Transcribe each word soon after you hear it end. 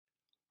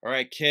All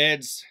right,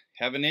 kids,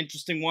 have an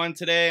interesting one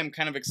today. I'm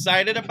kind of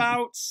excited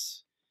about.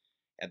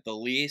 At the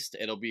least,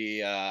 it'll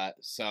be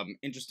some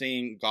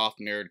interesting golf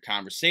nerd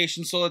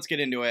conversation. So let's get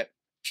into it.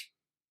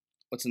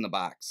 What's in the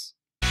box?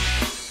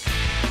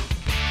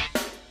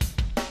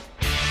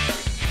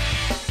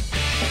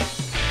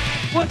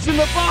 What's in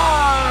the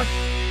box?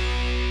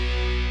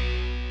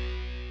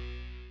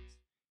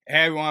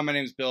 Hey everyone, my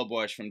name is Bill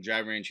Bush from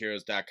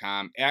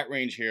DriveRangeHeroes.com, at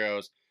Range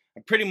Heroes,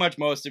 and pretty much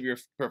most of your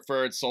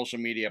preferred social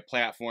media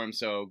platforms,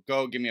 so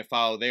go give me a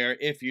follow there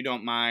if you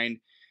don't mind.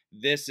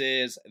 This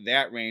is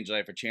That Range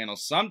Lifer channel,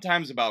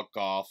 sometimes about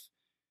golf,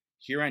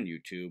 here on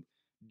YouTube.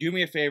 Do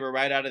me a favor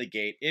right out of the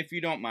gate, if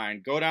you don't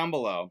mind, go down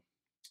below,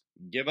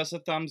 give us a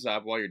thumbs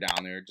up while you're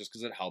down there, just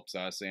because it helps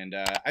us, and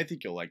I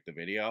think you'll like the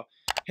video.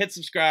 Hit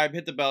subscribe,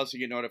 hit the bell so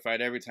you get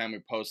notified every time we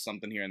post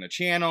something here on the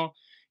channel.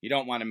 You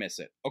don't want to miss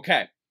it.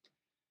 Okay.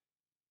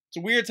 It's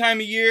a weird time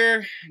of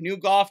year, new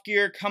golf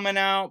gear coming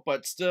out,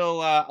 but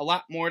still a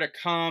lot more to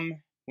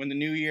come when the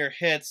new year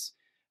hits.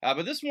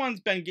 But this one's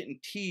been getting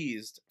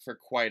teased for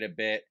quite a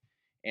bit,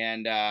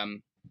 and I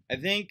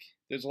think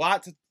there's a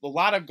lot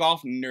of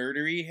golf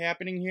nerdery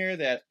happening here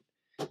that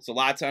it's a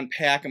lot to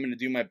unpack. I'm going to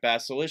do my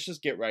best, so let's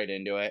just get right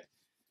into it.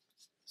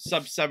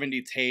 Sub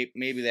 70 tape,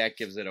 maybe that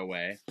gives it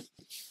away.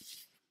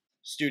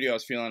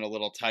 Studio's feeling a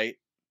little tight,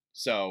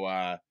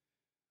 so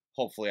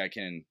hopefully I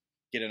can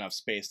get enough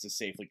space to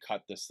safely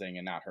cut this thing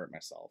and not hurt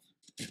myself.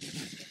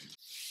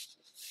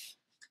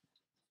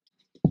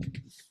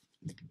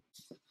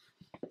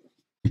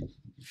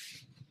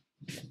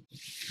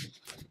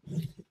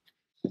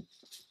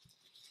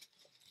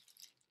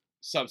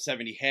 Sub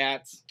 70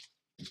 hats.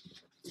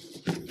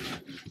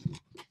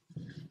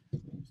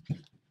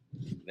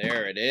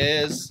 There it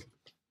is.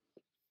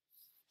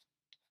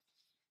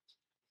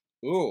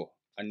 Ooh,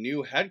 a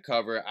new head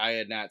cover I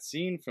had not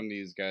seen from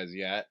these guys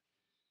yet.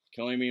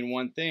 Can only mean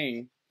one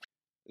thing.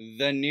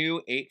 The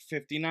new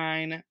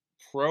 859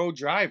 Pro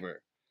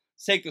driver.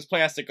 Let's take this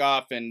plastic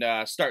off and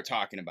start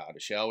talking about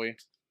it, shall we?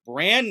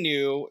 Brand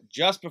new,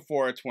 just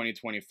before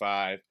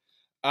 2025.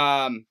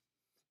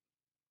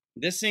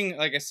 This thing,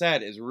 like I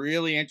said, is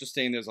really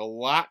interesting. There's a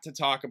lot to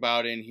talk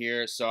about in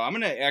here. So I'm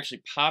going to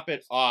actually pop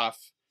it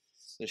off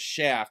the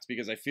shaft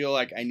because I feel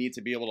like I need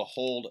to be able to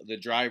hold the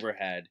driver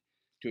head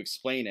to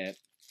explain it.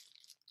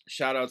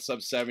 Shout out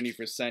Sub 70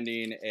 for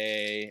sending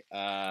a,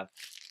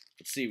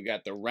 let's see, we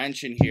got the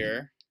wrench in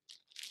here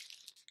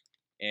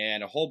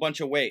and a whole bunch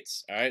of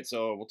weights. All right,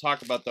 so we'll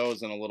talk about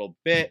those in a little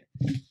bit.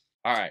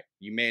 All right,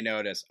 you may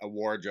notice a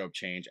wardrobe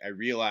change. I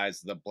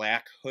realized the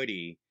black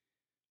hoodie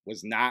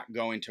was not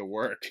going to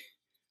work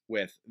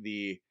with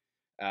the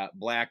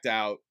blacked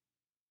out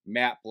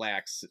matte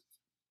black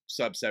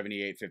Sub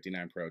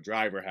 7859 Pro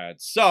driver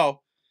head.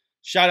 So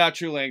shout out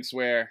True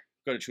Linkswear.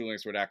 Go to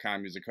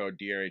truelinkswear.com, use the code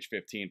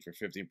DRH15 for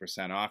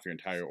 15% off your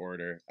entire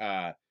order.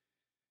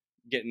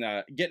 Getting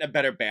a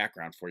better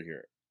background for you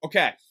here.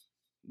 Okay,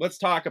 let's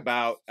talk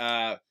about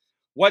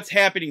what's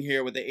happening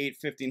here with the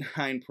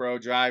 859 Pro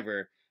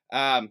driver.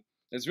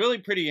 It's really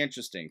pretty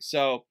interesting.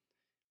 So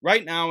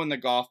right now in the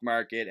golf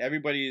market, I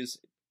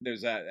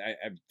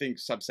think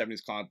Sub 70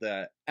 is calling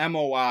it the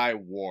MOI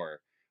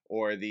war,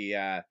 or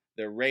the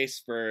race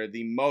for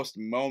the most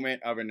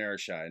moment of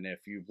inertia. And if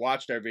you've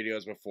watched our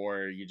videos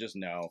before, you just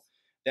know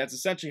that's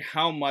essentially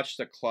how much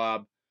the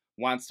club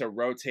wants to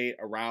rotate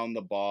around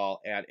the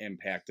ball at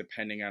impact,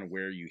 depending on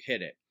where you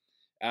hit it.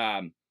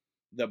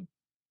 The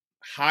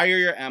higher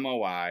your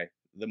MOI,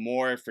 the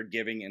more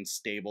forgiving and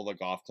stable the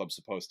golf club's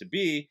supposed to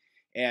be.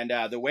 And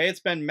the way it's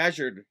been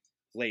measured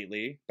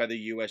lately by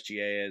the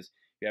USGA is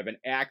you have an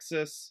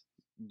axis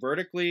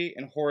vertically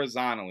and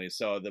horizontally.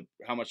 So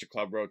how much the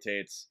club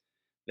rotates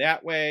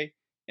that way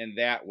and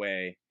that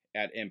way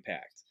at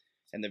impact.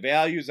 And the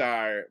values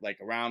are like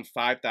around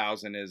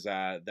 5,000 is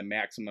the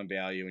maximum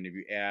value. And if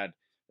you add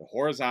the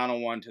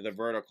horizontal one to the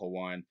vertical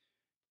one,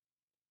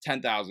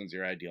 10,000 is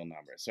your ideal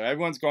number. So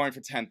everyone's going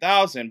for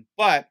 10,000,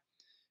 but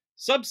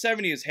Sub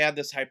 70 has had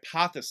this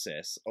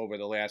hypothesis over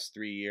the last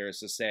 3 years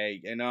to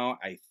say,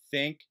 I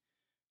think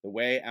the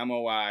way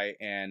MOI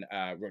and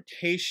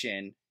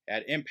rotation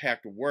at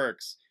impact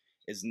works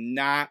is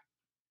not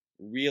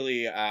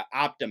really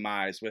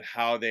optimized with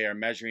how they are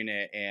measuring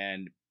it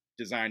and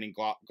designing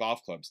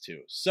golf clubs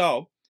too.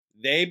 So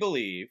they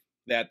believe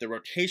that the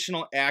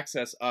rotational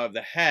axis of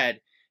the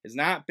head is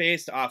not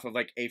based off of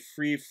like a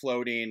free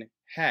floating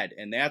head.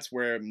 And that's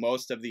where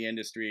most of the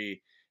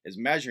industry is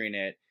measuring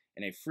it.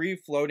 In a free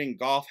floating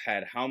golf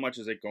head, how much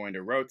is it going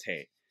to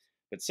rotate?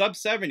 But Sub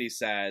 70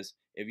 says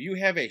if you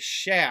have a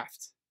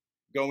shaft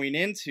going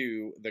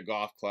into the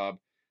golf club,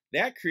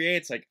 that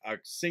creates like a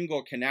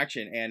single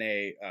connection and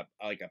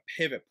like a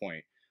pivot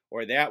point,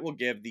 or that will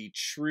give the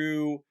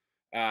true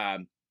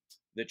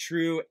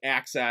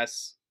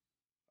axis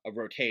of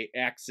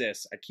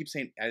axis. I keep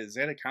saying, is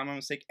that a common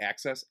mistake?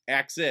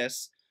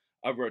 Axis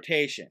of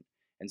rotation.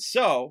 And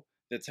so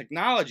the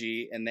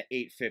technology in the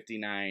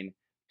 859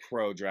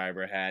 Pro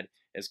driver head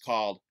is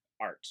called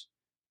ART,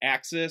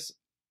 Axis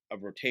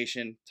of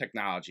Rotation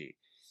Technology.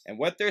 And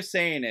what they're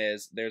saying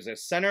is there's a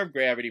center of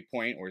gravity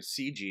point, or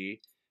CG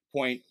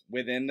point,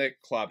 within the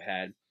club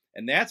head,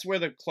 and that's where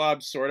the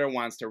club sort of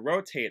wants to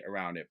rotate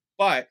around it.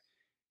 But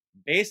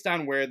based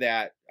on where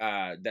that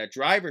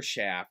driver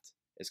shaft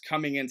is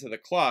coming into the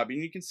club,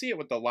 and you can see it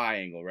with the lie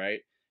angle,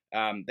 right?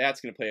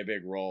 That's going to play a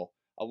big role.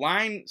 A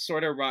line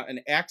sort of an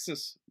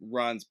axis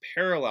runs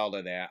parallel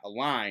to that, a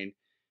line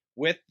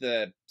with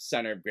the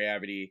center of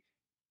gravity,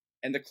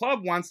 and the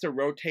club wants to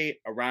rotate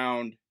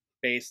around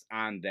based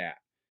on that.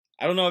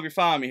 I don't know if you're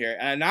following me here,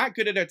 and I'm not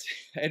good at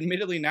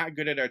admittedly not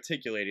good at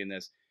articulating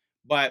this,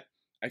 but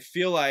I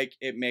feel like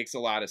it makes a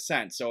lot of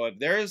sense. So if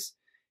there's,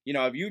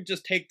 if you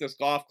just take this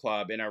golf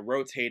club and are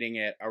rotating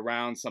it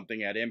around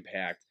something at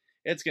impact,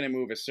 it's going to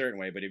move a certain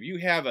way. But if you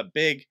have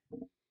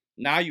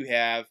now you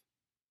have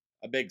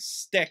a big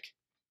stick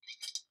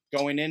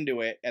going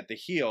into it at the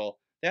heel,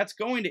 that's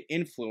going to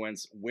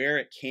influence where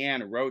it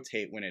can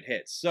rotate when it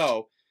hits.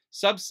 So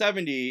sub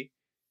 70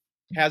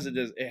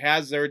 it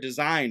has their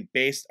design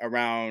based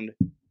around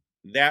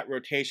that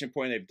rotation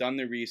point. They've done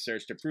the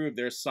research to prove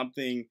there's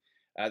something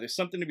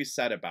to be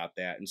said about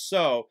that. And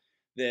so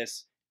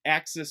this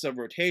axis of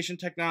rotation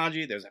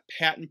technology, there's a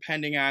patent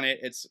pending on it.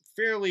 It's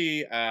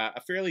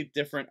a fairly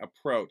different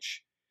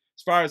approach,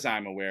 as far as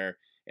I'm aware,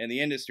 in the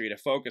industry, to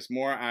focus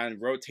more on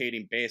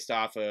rotating based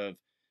off of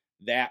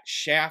that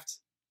shaft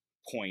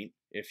point,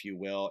 if you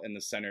will, in the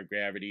center of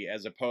gravity,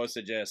 as opposed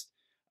to just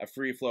a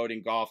free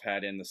floating golf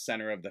head in the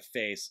center of the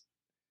face,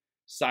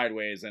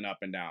 sideways and up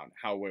and down,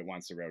 how it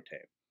wants to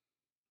rotate.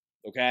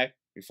 Okay?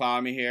 You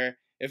follow me here?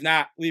 If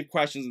not, leave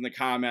questions in the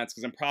comments,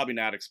 because I'm probably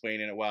not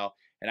explaining it well,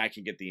 and I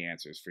can get the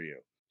answers for you.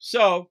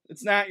 So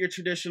it's not your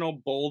traditional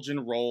bulge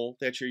and roll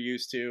that you're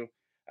used to.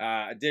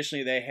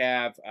 Additionally, they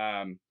have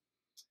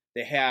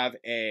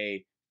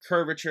a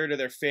curvature to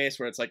their face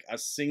where it's like a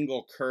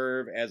single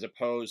curve, as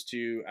opposed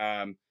to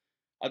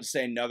I'll just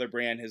say another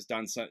brand has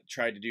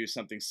tried to do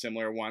something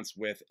similar once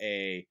with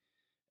a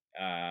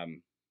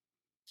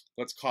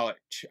let's call it,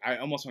 I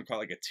almost want to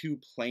call it like a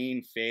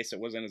two-plane face. It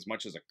wasn't as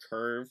much as a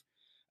curve,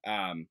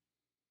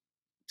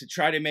 to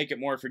try to make it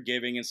more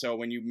forgiving. And so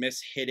when you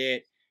hit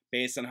it,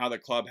 based on how the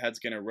club head's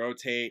going to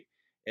rotate,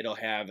 it'll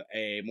have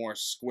a more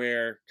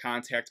square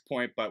contact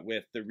point. But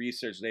with the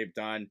research they've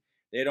done,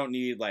 they don't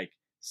need like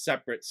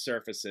separate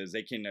surfaces.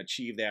 They can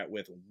achieve that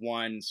with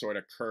one sort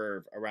of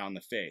curve around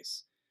the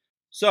face.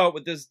 So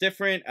with this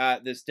different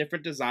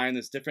design,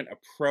 this different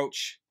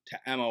approach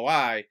to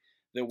MOI,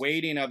 the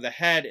weighting of the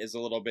head is a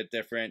little bit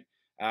different.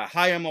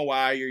 High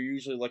MOI, you're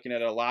usually looking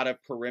at a lot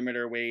of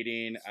perimeter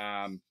weighting,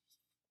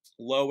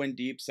 low and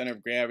deep center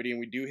of gravity, and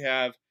we do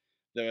have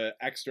the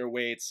extra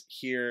weights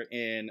here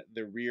in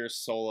the rear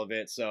sole of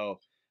it. So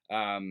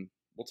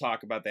we'll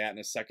talk about that in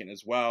a second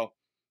as well.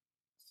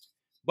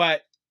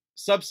 But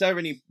sub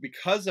 70,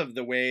 because of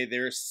the way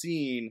they're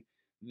seeing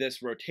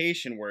this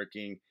rotation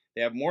working,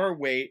 they have more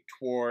weight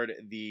toward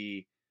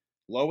the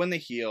low in the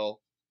heel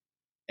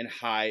and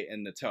high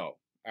in the toe.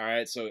 All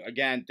right. So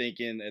again,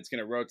 thinking it's going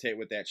to rotate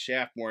with that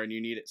shaft more, and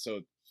you need it.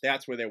 So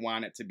that's where they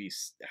want it to be,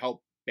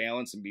 help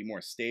balance and be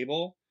more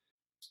stable.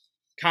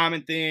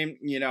 Common theme,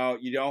 you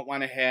don't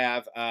want to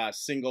have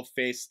single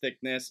face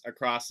thickness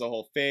across the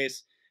whole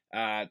face,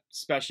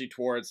 especially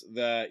towards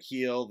the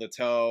heel, the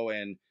toe,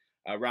 and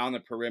around the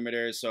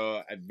perimeter.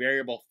 So a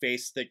variable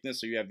face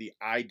thickness, so you have the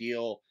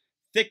ideal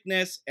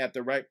thickness at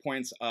the right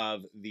points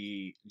of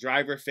the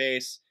driver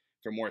face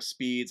for more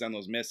speeds on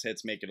those miss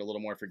hits, make it a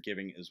little more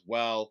forgiving as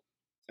well.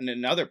 And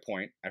another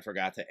point I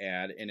forgot to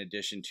add, in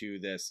addition to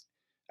this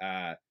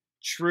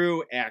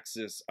true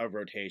axis of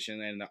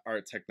rotation and the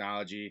art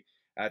technology,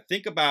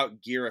 think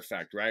about gear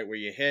effect, right? Where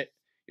you're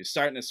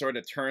starting to sort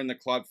of turn the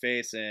club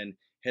face and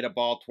hit a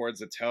ball towards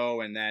the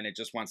toe, and then it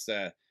just wants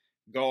to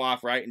go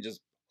off right and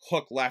just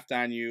hook left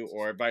on you,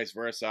 or vice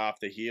versa off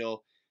the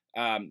heel.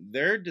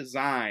 Their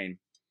design,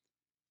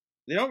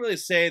 they don't really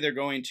say they're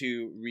going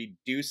to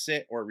reduce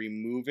it or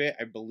remove it.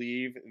 I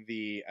believe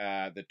the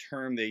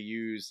term they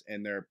use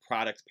in their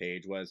product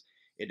page was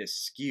it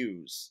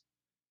eschews.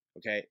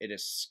 Okay, it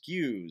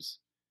eschews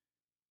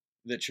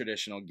the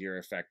traditional gear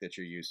effect that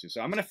you're used to.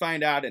 So I'm going to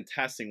find out in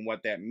testing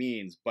what that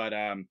means. But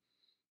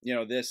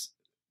this,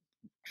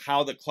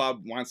 how the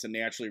club wants to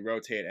naturally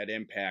rotate at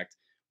impact,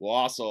 will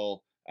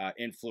also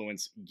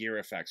influence gear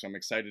effect. So I'm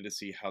excited to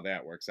see how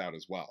that works out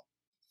as well.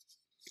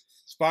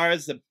 As far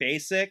as the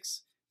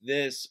basics,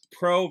 this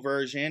Pro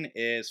version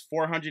is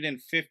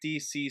 450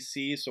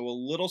 cc, so a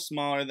little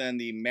smaller than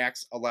the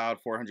max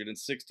allowed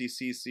 460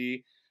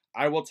 cc.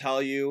 I will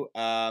tell you,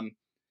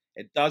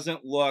 it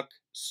doesn't look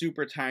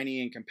super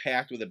tiny and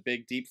compact with a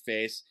big deep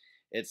face.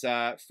 It's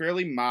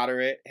fairly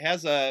moderate. It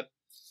has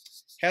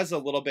a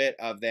little bit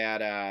of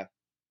that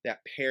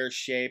pear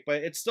shape,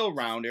 but it's still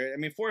rounder. I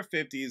mean,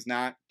 450 is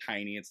not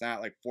tiny. It's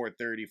not like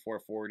 430,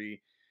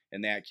 440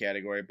 in that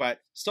category, but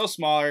still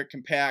smaller,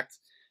 compact.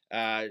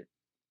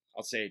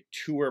 I'll say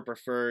tour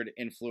preferred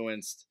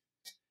influenced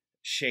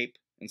shape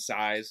and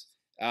size.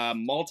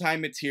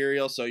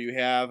 Multi-material, so you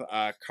have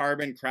a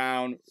carbon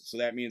crown, so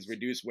that means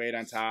reduced weight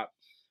on top,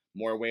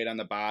 more weight on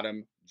the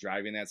bottom,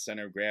 driving that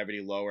center of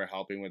gravity lower,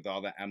 helping with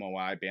all the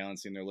MOI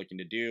balancing they're looking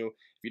to do.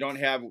 If you don't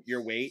have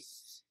your weight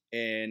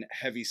in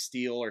heavy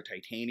steel or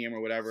titanium or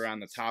whatever on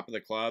the top of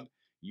the club,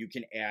 you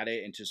can add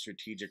it into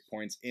strategic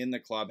points in the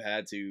club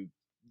head to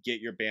get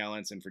your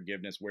balance and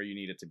forgiveness where you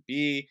need it to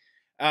be.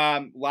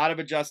 A lot of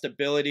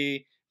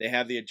adjustability. They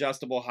have the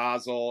adjustable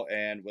hosel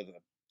and with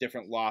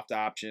different loft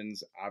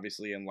options,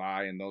 obviously in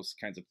lie and those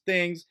kinds of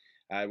things.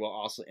 It will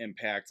also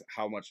impact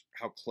how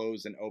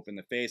closed and open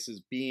the face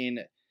is. Being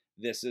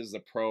this is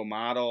the pro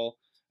model.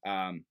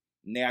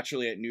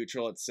 Naturally at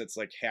neutral, it sits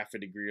like half a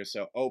degree or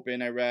so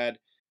open. I read.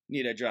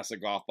 Need to address a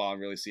golf ball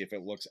and really see if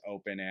it looks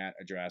open at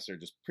address or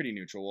just pretty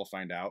neutral. We'll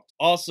find out.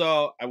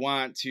 Also, I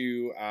want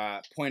to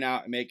point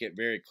out and make it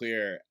very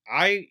clear.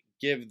 I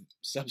give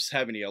Sub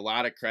 70 a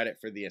lot of credit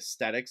for the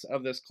aesthetics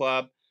of this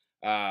club.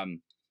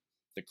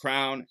 The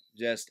crown,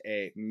 just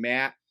a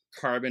matte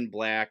carbon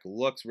black,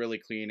 looks really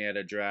clean at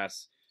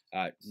address.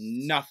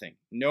 Nothing,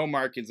 no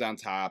markings on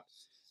top.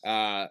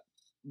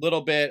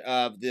 Little bit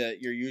of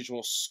your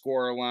usual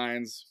score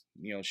lines,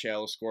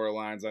 shallow score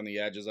lines on the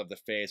edges of the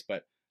face,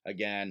 but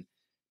again,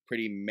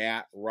 pretty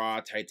matte, raw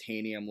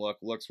titanium look.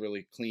 Looks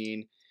really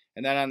clean.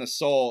 And then on the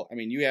sole, I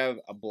mean, you have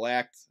a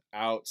blacked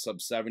out Sub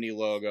 70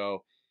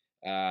 logo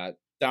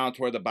down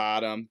toward the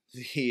bottom.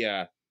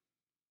 The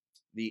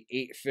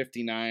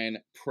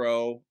 859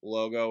 Pro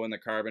logo in the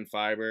carbon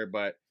fiber,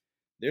 but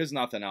there's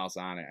nothing else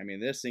on it. I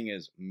mean, this thing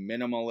is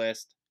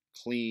minimalist,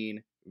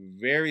 clean,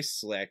 very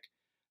slick.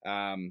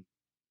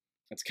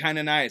 It's kind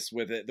of nice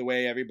with it, the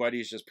way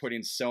everybody's just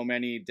putting so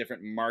many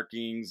different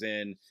markings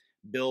and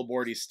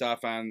billboardy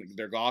stuff on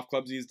their golf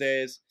clubs these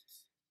days.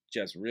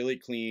 Just really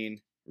clean,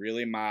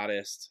 really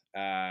modest,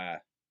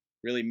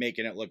 really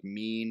making it look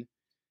mean.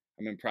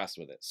 I'm impressed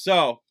with it.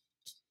 So,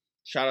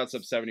 shout out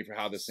Sub 70 for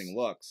how this thing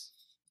looks.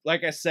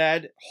 Like I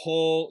said,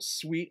 whole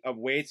suite of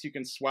weights you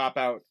can swap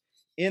out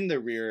in the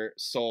rear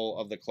sole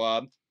of the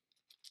club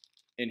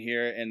in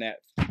here, and that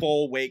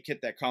full weight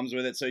kit that comes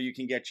with it, so you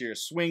can get your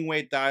swing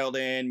weight dialed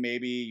in.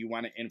 Maybe you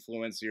want to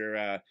influence your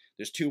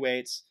there's 2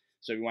 weights,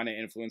 so if you want to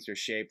influence your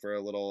shape for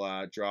a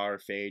little draw or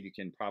fade, you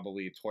can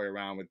probably toy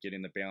around with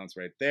getting the balance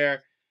right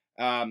there.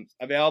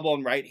 Available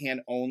in right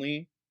hand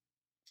only,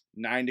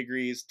 9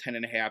 degrees,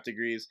 10.5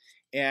 degrees.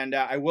 And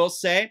I will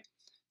say,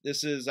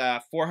 this is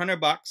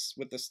 $400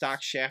 with the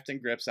stock shaft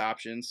and grips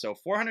option. So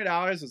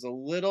 $400 is a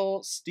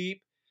little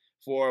steep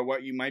for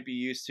what you might be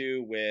used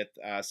to with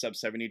Sub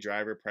 70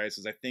 driver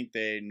prices. I think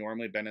they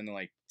normally been in the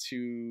like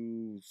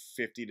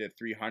 250 to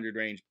 300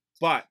 range,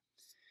 but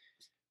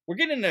we're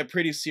getting into a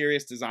pretty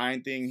serious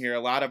design thing here. A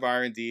lot of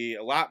R&D,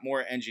 a lot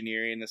more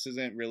engineering. This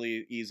isn't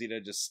really easy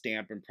to just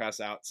stamp and press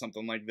out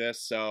something like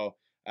this. So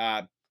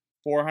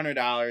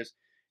 $400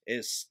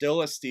 is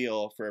still a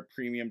steal for a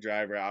premium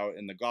driver out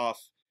in the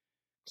golf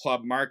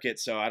club market.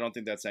 So I don't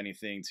think that's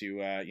anything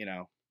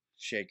to,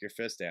 shake your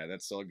fist at.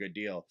 That's still a good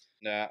deal.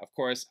 Of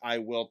course, I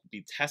will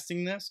be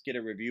testing this. Get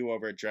a review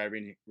over at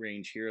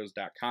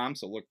drivingrangeheroes.com.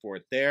 So look for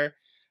it there.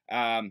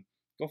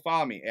 Go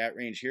follow me at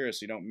Range Heroes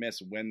so you don't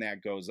miss when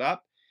that goes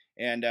up.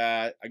 And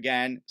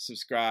again,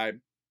 subscribe,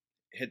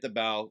 hit the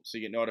bell so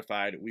you get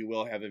notified. We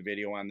will have a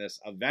video on this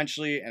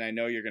eventually, and I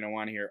know you're going to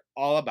want to hear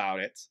all about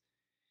it.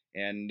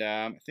 And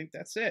I think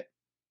that's it.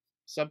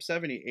 Sub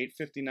 70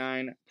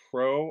 859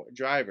 Pro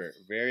driver.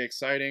 Very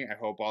exciting. I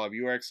hope all of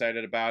you are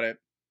excited about it.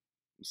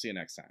 We'll see you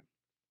next time.